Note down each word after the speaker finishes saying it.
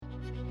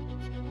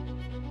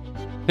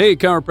Hey,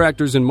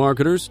 chiropractors and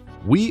marketers.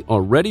 We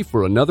are ready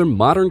for another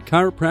modern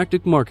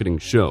chiropractic marketing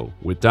show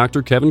with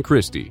Dr. Kevin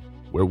Christie,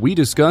 where we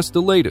discuss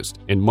the latest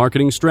in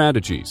marketing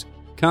strategies,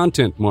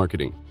 content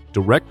marketing,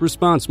 direct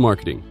response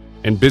marketing,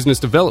 and business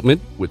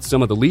development with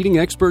some of the leading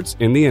experts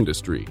in the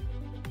industry.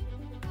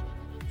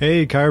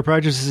 Hey,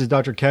 chiropractors, this is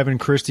Dr. Kevin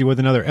Christie with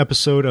another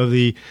episode of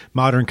the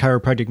Modern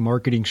Chiropractic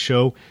Marketing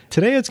Show.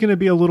 Today it's going to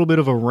be a little bit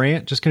of a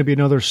rant, just going to be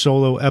another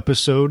solo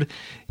episode.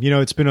 You know,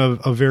 it's been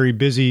a very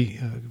busy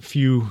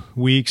few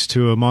weeks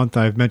to a month.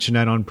 I've mentioned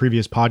that on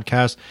previous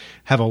podcasts.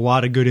 Have a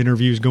lot of good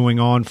interviews going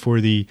on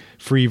for the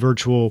free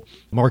virtual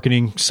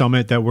marketing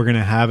summit that we're going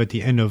to have at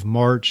the end of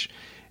March.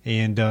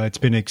 And it's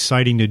been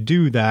exciting to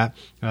do that.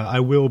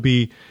 I will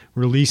be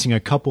releasing a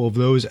couple of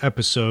those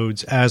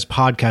episodes as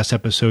podcast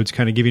episodes,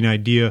 kind of giving an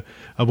idea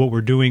of what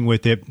we're doing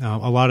with it.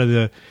 A lot of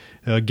the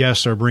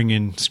guests are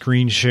bringing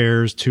screen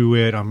shares to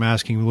it. I'm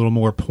asking a little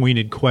more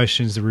pointed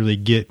questions to really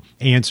get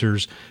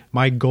answers.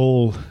 My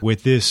goal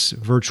with this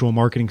virtual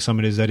marketing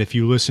summit is that if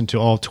you listen to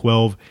all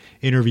 12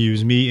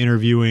 interviews, me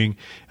interviewing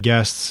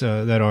guests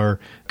that are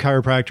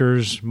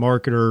chiropractors,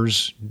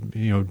 marketers,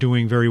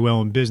 doing very well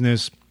in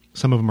business,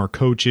 some of them are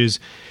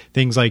coaches,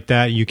 things like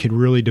that. You can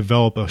really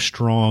develop a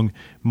strong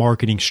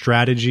marketing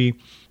strategy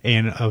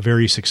and a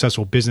very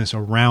successful business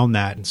around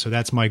that. And so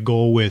that's my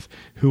goal with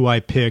who I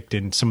picked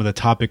and some of the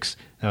topics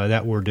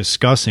that we're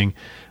discussing.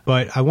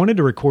 But I wanted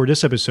to record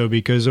this episode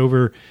because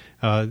over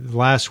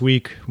last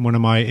week, one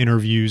of my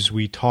interviews,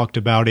 we talked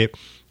about it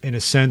in a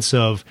sense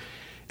of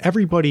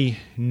everybody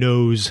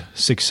knows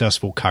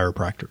successful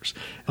chiropractors.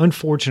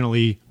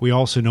 Unfortunately, we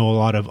also know a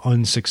lot of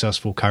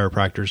unsuccessful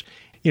chiropractors.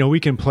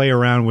 We can play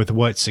around with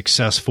what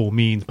successful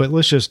means, but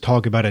let's just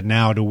talk about it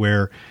now to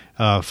where,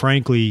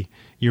 frankly,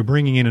 you're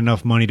bringing in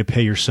enough money to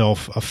pay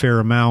yourself a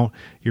fair amount.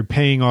 You're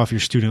paying off your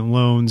student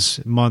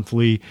loans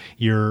monthly.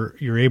 You're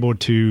able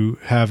to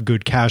have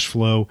good cash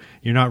flow.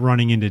 You're not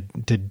running into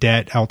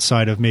debt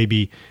outside of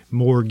maybe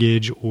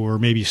mortgage or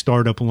maybe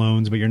startup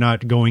loans, but you're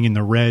not going in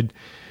the red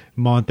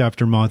month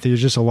after month.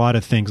 There's just a lot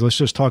of things. Let's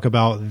just talk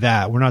about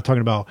that. We're not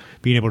talking about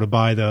being able to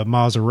buy the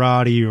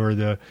Maserati or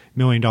the $1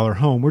 million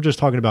home. We're just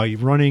talking about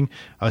running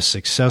a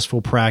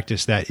successful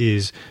practice that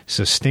is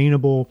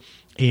sustainable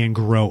and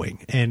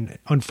growing. And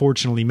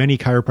unfortunately, many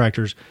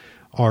chiropractors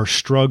are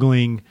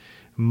struggling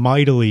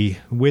mightily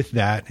with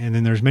that. And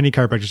then there's many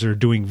chiropractors that are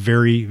doing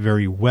very,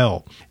 very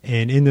well.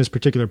 And in this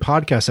particular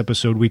podcast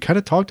episode, we kind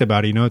of talked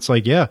about it. It's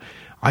like, yeah,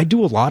 I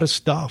do a lot of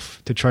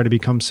stuff to try to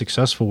become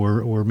successful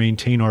or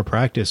maintain our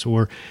practice.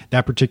 Or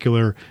that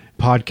particular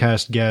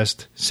podcast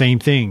guest, same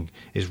thing,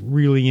 is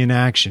really in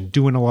action,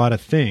 doing a lot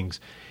of things.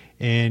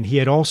 And he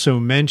had also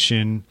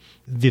mentioned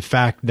the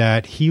fact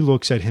that he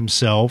looks at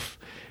himself,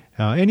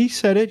 and he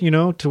said it,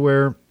 to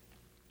where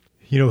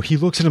he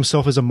looks at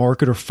himself as a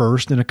marketer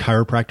first and a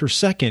chiropractor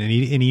second.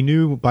 And he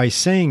knew by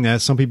saying that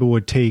some people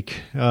would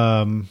take,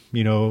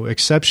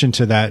 exception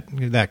to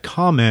that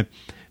comment.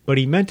 But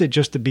he meant it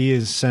just to be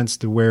a sense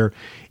to where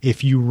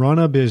if you run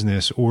a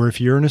business or if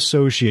you're an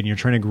associate and you're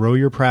trying to grow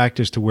your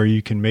practice to where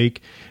you can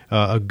make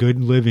a good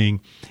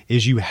living,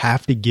 is you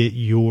have to get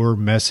your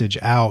message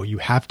out. You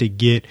have to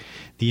get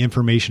the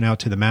information out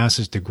to the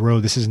masses to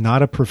grow. This is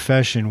not a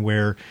profession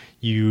where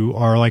you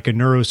are like a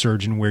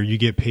neurosurgeon where you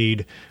get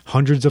paid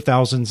hundreds of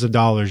thousands of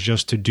dollars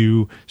just to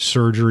do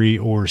surgery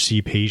or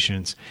see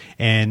patients,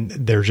 and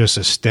there's just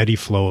a steady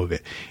flow of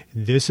it.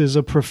 This is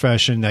a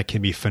profession that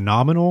can be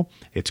phenomenal.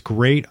 It's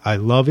great. I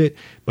love it,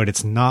 but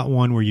it's not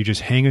one where you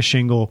just hang a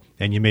shingle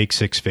and you make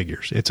six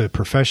figures. It's a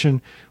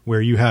profession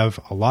where you have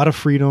a lot of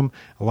freedom,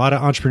 a lot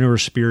of entrepreneur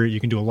spirit. You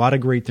can do a lot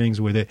of great things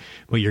with it,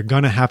 but you're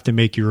going to have to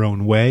make your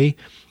own way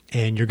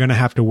and you're going to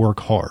have to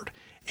work hard.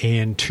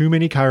 And too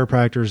many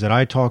chiropractors that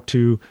I talk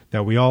to,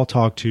 that we all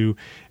talk to,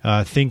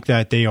 think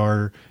that they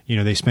are,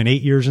 they spent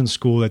 8 years in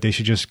school, that they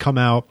should just come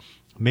out,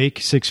 make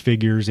six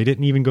figures. They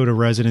didn't even go to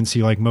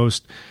residency like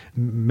most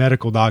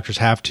medical doctors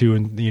have to.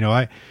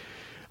 And,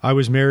 I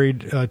was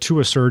married to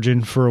a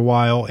surgeon for a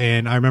while,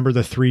 and I remember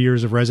the 3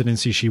 years of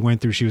residency she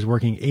went through. She was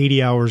working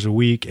 80 hours a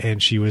week,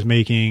 and she was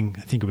making,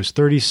 I think it was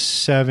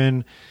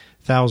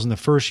 $37,000 the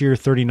first year,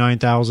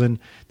 $39,000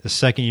 the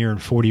second year,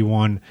 and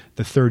 $41,000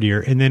 the third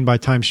year. And then by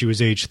the time she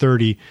was age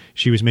 30,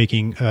 she was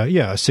making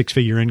a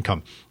six-figure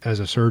income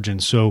as a surgeon.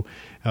 So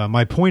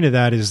my point of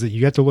that is that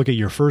you have to look at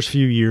your first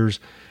few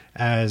years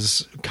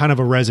as kind of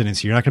a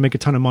residency. You're not going to make a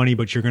ton of money,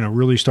 but you're going to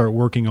really start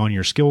working on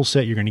your skill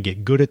set. You're going to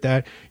get good at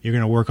that. You're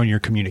going to work on your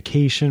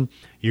communication.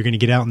 You're going to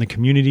get out in the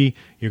community.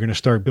 You're going to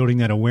start building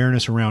that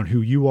awareness around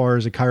who you are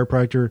as a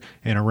chiropractor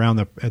and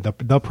around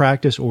the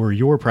practice or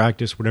your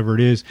practice, whatever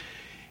it is.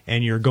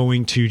 And you're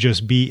going to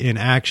just be in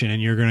action, and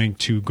you're going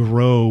to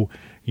grow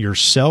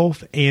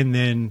yourself and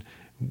then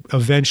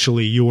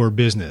eventually your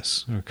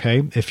business.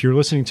 Okay. If you're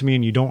listening to me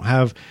and you don't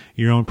have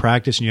your own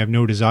practice and you have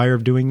no desire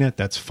of doing that,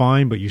 that's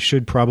fine. But you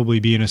should probably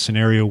be in a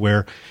scenario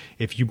where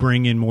if you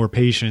bring in more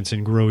patients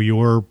and grow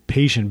your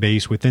patient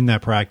base within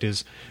that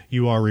practice,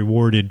 you are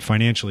rewarded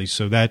financially.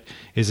 So that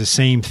is the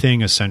same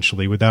thing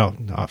essentially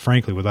without,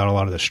 frankly, without a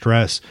lot of the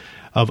stress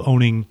of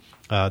owning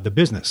the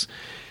business.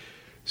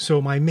 So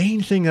my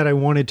main thing that I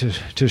wanted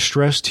to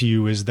stress to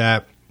you is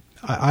that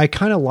I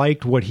kind of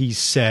liked what he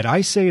said. I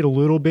say it a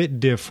little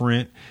bit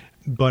different,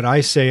 but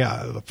I say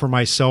for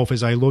myself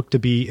is I look to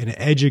be an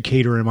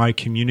educator in my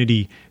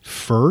community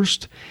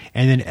first,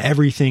 and then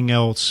everything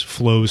else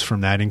flows from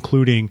that,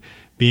 including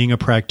being a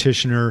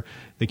practitioner,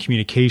 the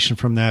communication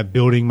from that,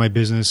 building my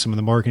business, some of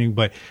the marketing.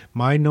 But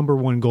my number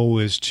one goal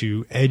is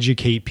to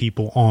educate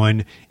people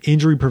on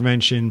injury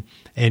prevention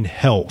and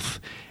health,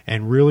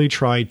 and really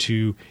try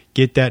to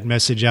get that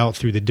message out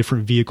through the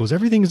different vehicles.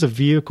 Everything is a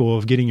vehicle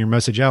of getting your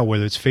message out,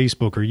 whether it's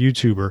Facebook or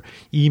YouTube or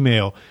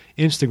email,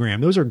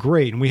 Instagram. Those are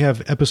great, and we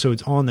have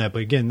episodes on that.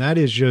 But again,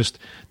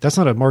 that's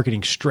not a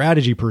marketing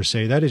strategy per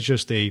se. That is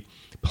just a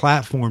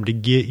platform to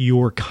get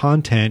your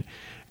content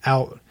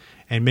out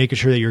and making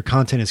sure that your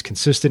content is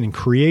consistent and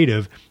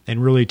creative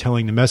and really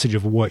telling the message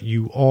of what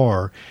you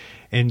are.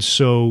 And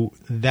so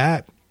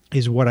that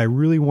is what I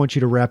really want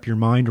you to wrap your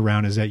mind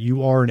around, is that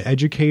you are an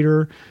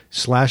educator /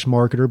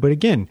 marketer. But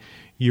again,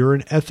 you're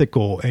an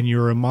ethical and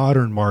you're a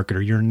modern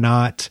marketer. You're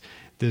not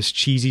this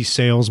cheesy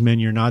salesman.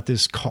 You're not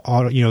this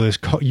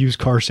used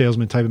car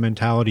salesman type of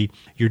mentality.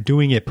 You're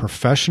doing it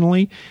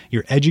professionally.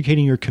 You're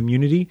educating your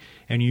community,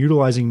 and you're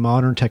utilizing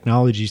modern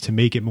technologies to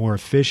make it more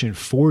efficient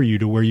for you,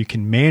 to where you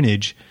can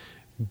manage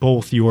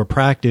both your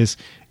practice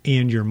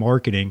and your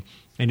marketing.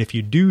 And if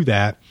you do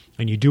that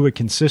and you do it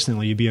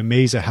consistently, you'd be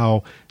amazed at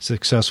how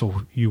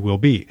successful you will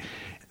be.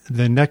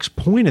 The next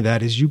point of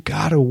that is you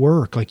got to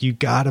work. Like, you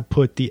got to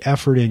put the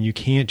effort in. You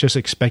can't just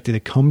expect it to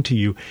come to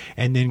you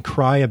and then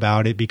cry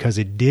about it because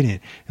it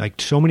didn't. Like,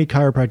 so many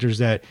chiropractors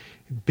that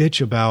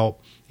bitch about,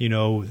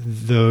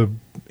 the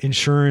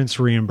insurance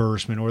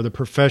reimbursement, or the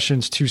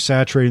profession's too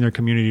saturated in their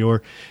community,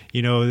 or,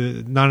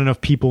 not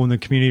enough people in the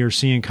community are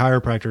seeing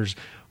chiropractors,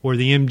 or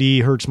the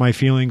MD hurts my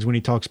feelings when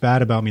he talks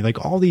bad about me.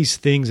 Like, all these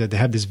things that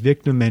have this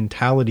victim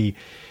mentality.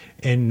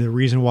 And the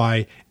reason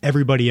why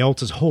everybody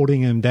else is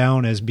holding him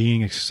down as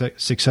being a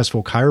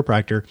successful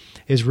chiropractor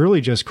is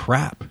really just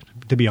crap,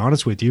 to be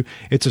honest with you.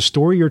 It's a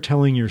story you're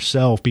telling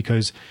yourself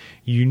because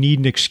you need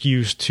an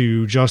excuse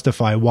to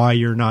justify why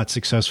you're not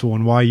successful,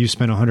 and why you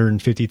spent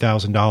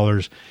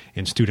 $150,000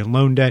 in student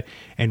loan debt,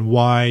 and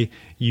why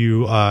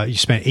you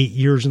spent 8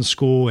 years in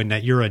school, and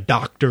that you're a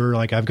doctor.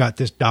 Like, I've got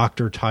this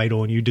doctor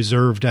title and you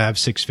deserve to have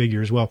six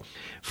figures. Well,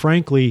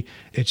 frankly,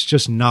 it's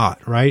just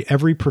not, right?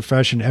 Every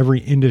profession, every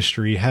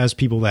industry has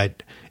people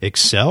that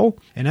excel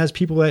and has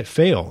people that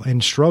fail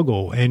and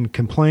struggle and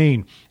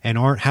complain and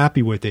aren't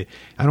happy with it.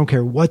 I don't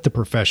care what the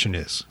profession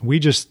is. We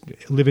just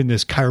live in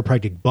this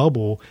chiropractic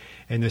bubble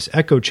and this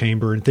echo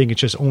chamber and think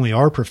it's just only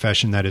our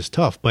profession that is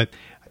tough. But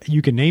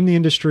you can name the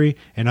industry,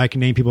 and I can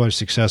name people that are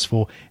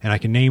successful, and I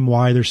can name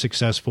why they're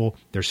successful.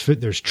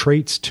 There's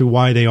traits to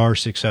why they are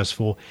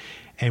successful,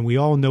 and we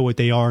all know what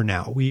they are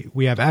now.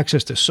 We have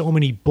access to so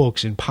many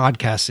books and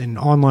podcasts and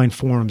online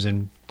forums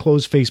and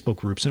closed Facebook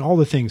groups and all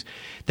the things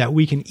that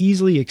we can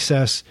easily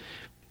access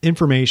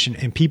information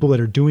and people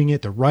that are doing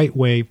it the right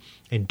way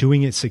and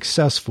doing it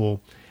successful.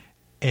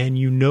 And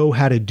you know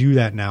how to do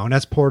that now. And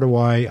that's part of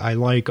why I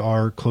like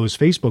our closed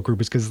Facebook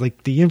group, is because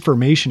the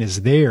information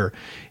is there.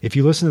 If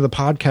you listen to the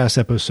podcast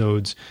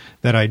episodes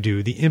that I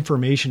do, the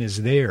information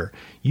is there.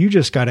 You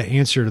just got to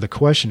answer the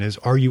question is,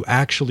 are you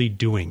actually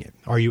doing it?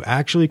 Are you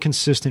actually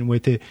consistent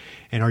with it?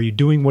 And are you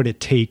doing what it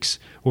takes?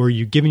 Or are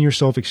you giving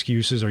yourself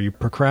excuses? Are you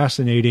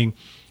procrastinating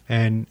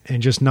and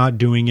just not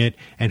doing it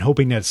and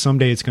hoping that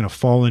someday it's going to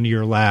fall into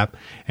your lap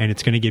and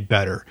it's going to get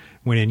better?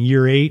 When in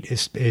year 8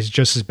 is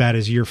just as bad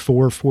as year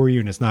 4 for you,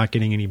 and it's not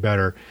getting any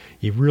better.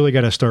 You've really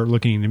got to start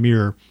looking in the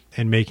mirror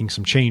and making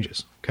some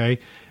changes, okay?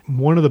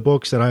 One of the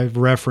books that I've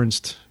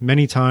referenced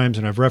many times,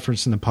 and I've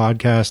referenced in the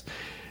podcast,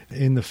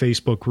 in the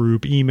Facebook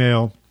group,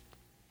 email,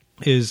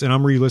 is, and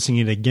I'm re-listening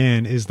it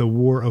again, is The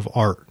War of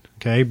Art,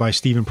 okay, by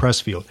Stephen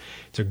Pressfield.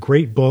 It's a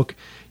great book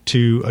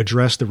to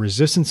address the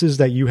resistances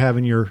that you have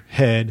in your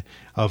head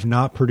of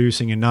not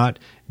producing and not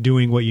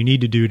doing what you need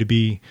to do to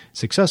be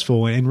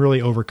successful, and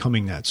really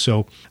overcoming that.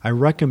 So I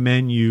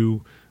recommend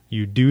you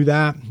do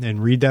that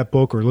and read that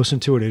book or listen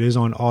to it. It is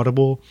on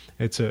Audible.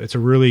 It's a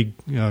really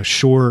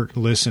short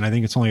listen. I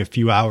think it's only a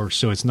few hours,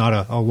 so it's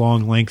not a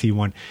long, lengthy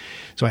one.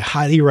 So I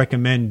highly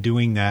recommend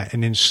doing that,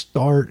 and then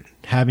start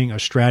having a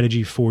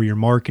strategy for your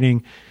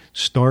marketing.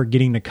 Start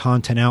getting the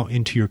content out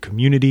into your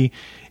community.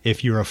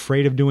 If you're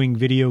afraid of doing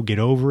video, get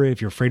over it.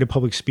 If you're afraid of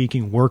public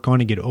speaking, work on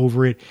it, get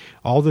over it.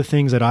 All the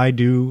things that I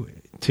do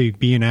to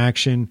be in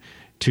action,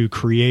 to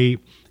create,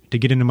 to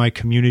get into my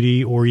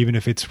community, or even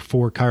if it's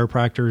for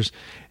chiropractors,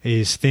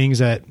 is things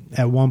that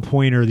at one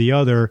point or the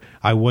other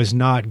I was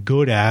not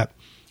good at,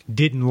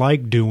 didn't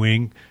like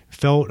doing,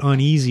 felt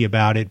uneasy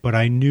about it, but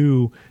I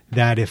knew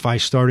that if I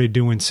started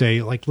doing,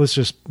 say, like, let's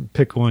just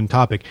pick one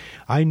topic.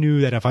 I knew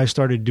that if I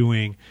started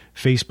doing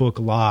Facebook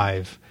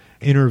Live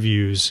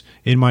interviews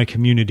in my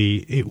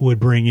community, it would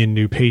bring in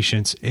new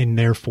patients and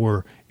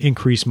therefore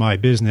increase my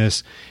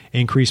business,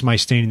 increase my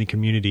staying in the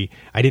community.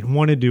 I didn't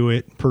want to do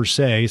it per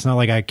se. It's not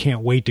like I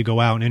can't wait to go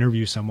out and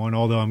interview someone,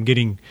 although I'm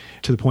getting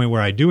to the point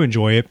where I do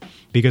enjoy it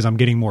because I'm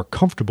getting more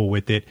comfortable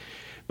with it.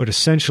 But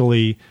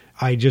essentially,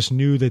 I just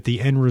knew that the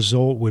end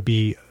result would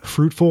be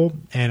fruitful,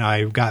 and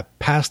I got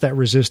past that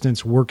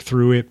resistance, worked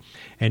through it,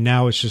 and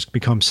now it's just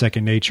become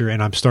second nature,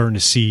 and I'm starting to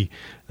see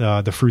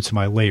the fruits of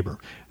my labor.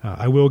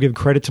 I will give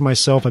credit to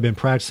myself. I've been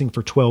practicing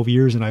for 12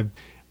 years, and I've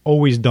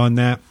always done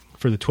that.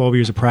 For the 12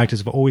 years of practice,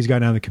 I've always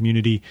gotten out in the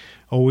community,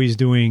 always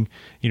doing,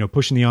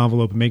 pushing the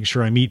envelope and making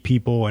sure I meet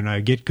people and I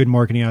get good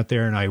marketing out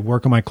there and I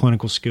work on my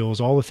clinical skills,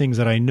 all the things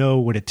that I know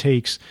what it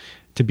takes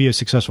to be a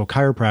successful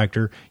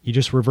chiropractor. You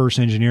just reverse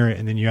engineer it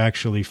and then you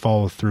actually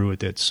follow through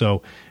with it.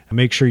 So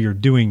make sure you're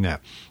doing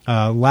that.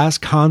 Last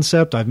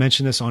concept, I've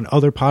mentioned this on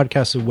other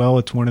podcasts as well.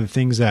 It's one of the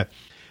things that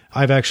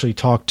I've actually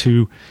talked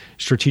to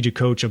Strategic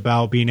Coach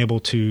about, being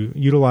able to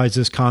utilize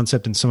this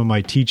concept in some of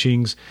my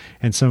teachings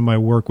and some of my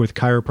work with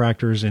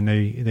chiropractors, and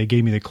they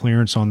gave me the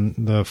clearance on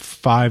the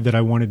 5 that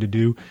I wanted to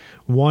do.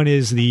 One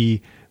is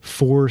the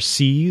 4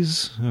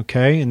 C's,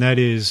 okay? And that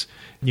is,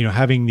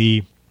 having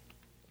the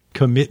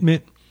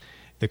commitment,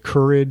 the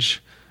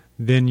courage,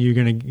 then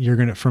you're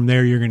gonna from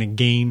there you're gonna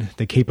gain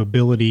the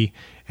capability,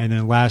 and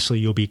then lastly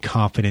you'll be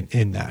confident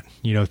in that.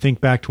 Think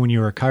back to when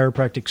you were a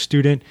chiropractic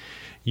student.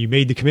 You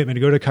made the commitment to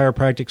go to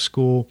chiropractic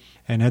school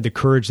and had the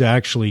courage to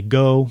actually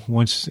go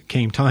once it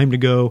came time to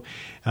go.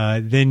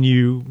 Then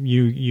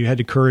you had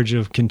the courage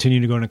of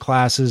continuing to go into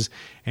classes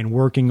and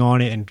working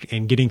on it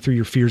and getting through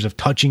your fears of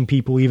touching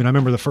people. Even I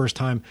remember the first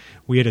time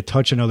we had to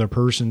touch another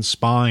person's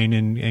spine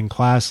in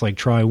class, like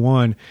try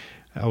one.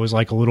 I was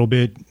like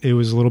it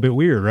was a little bit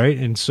weird, right?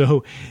 And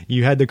so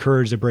you had the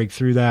courage to break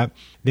through that.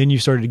 Then you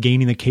started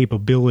gaining the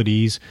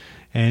capabilities,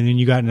 and then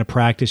you got into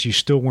practice. You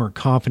still weren't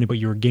confident, but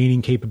you were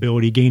gaining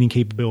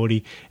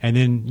capability. And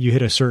then you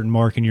hit a certain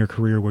mark in your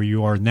career where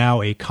you are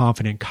now a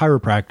confident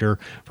chiropractor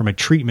from a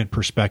treatment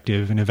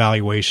perspective and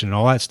evaluation and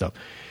all that stuff.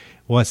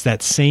 Well, it's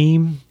that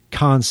same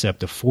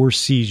concept of 4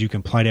 C's you can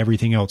apply to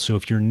everything else. So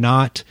if you're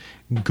not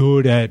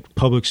good at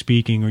public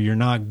speaking, or you're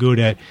not good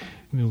at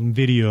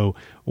video,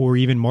 or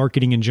even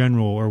marketing in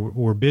general,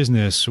 or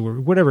business,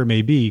 or whatever it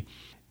may be,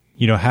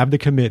 have the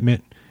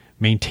commitment,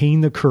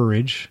 maintain the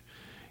courage,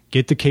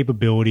 get the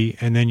capability,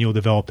 and then you'll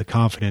develop the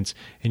confidence,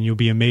 and you'll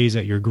be amazed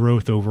at your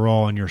growth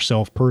overall in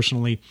yourself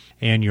personally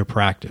and your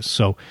practice.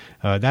 So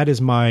that is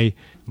my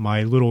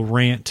little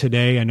rant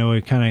today. I know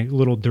it kind of a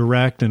little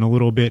direct and a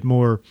little bit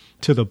more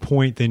to the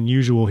point than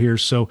usual here.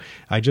 So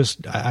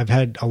I've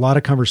had a lot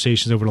of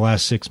conversations over the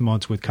last 6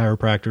 months with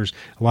chiropractors,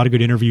 a lot of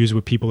good interviews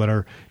with people that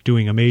are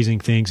doing amazing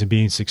things and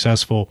being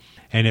successful.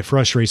 And it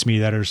frustrates me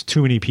that there's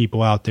too many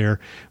people out there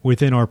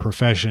within our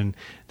profession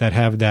that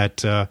have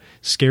that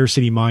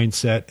scarcity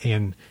mindset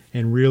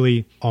and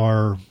really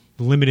are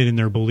limited in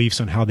their beliefs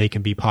on how they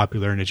can be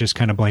popular, and it's just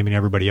kind of blaming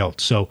everybody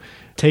else. So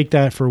take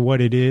that for what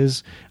it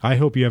is. I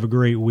hope you have a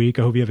great week.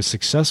 I hope you have a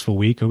successful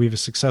week. I hope you have a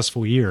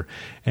successful year.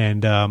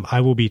 And I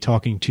will be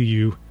talking to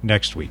you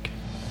next week.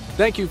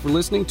 Thank you for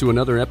listening to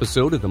another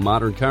episode of the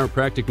Modern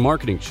Chiropractic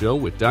Marketing Show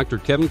with Dr.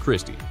 Kevin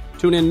Christie.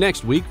 Tune in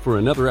next week for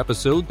another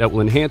episode that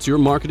will enhance your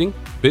marketing,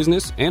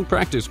 business, and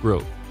practice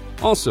growth.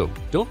 Also,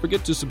 don't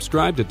forget to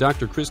subscribe to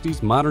Dr.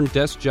 Christie's Modern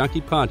Desk Jockey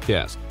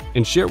podcast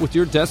and share with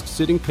your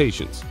desk-sitting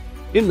patients.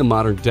 In the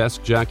Modern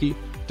Desk Jockey,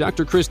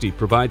 Dr. Christie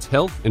provides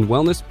health and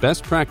wellness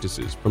best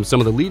practices from some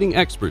of the leading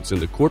experts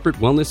in the corporate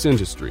wellness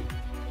industry.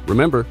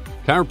 Remember,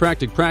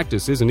 chiropractic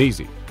practice isn't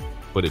easy,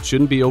 but it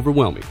shouldn't be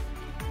overwhelming.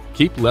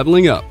 Keep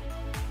leveling up.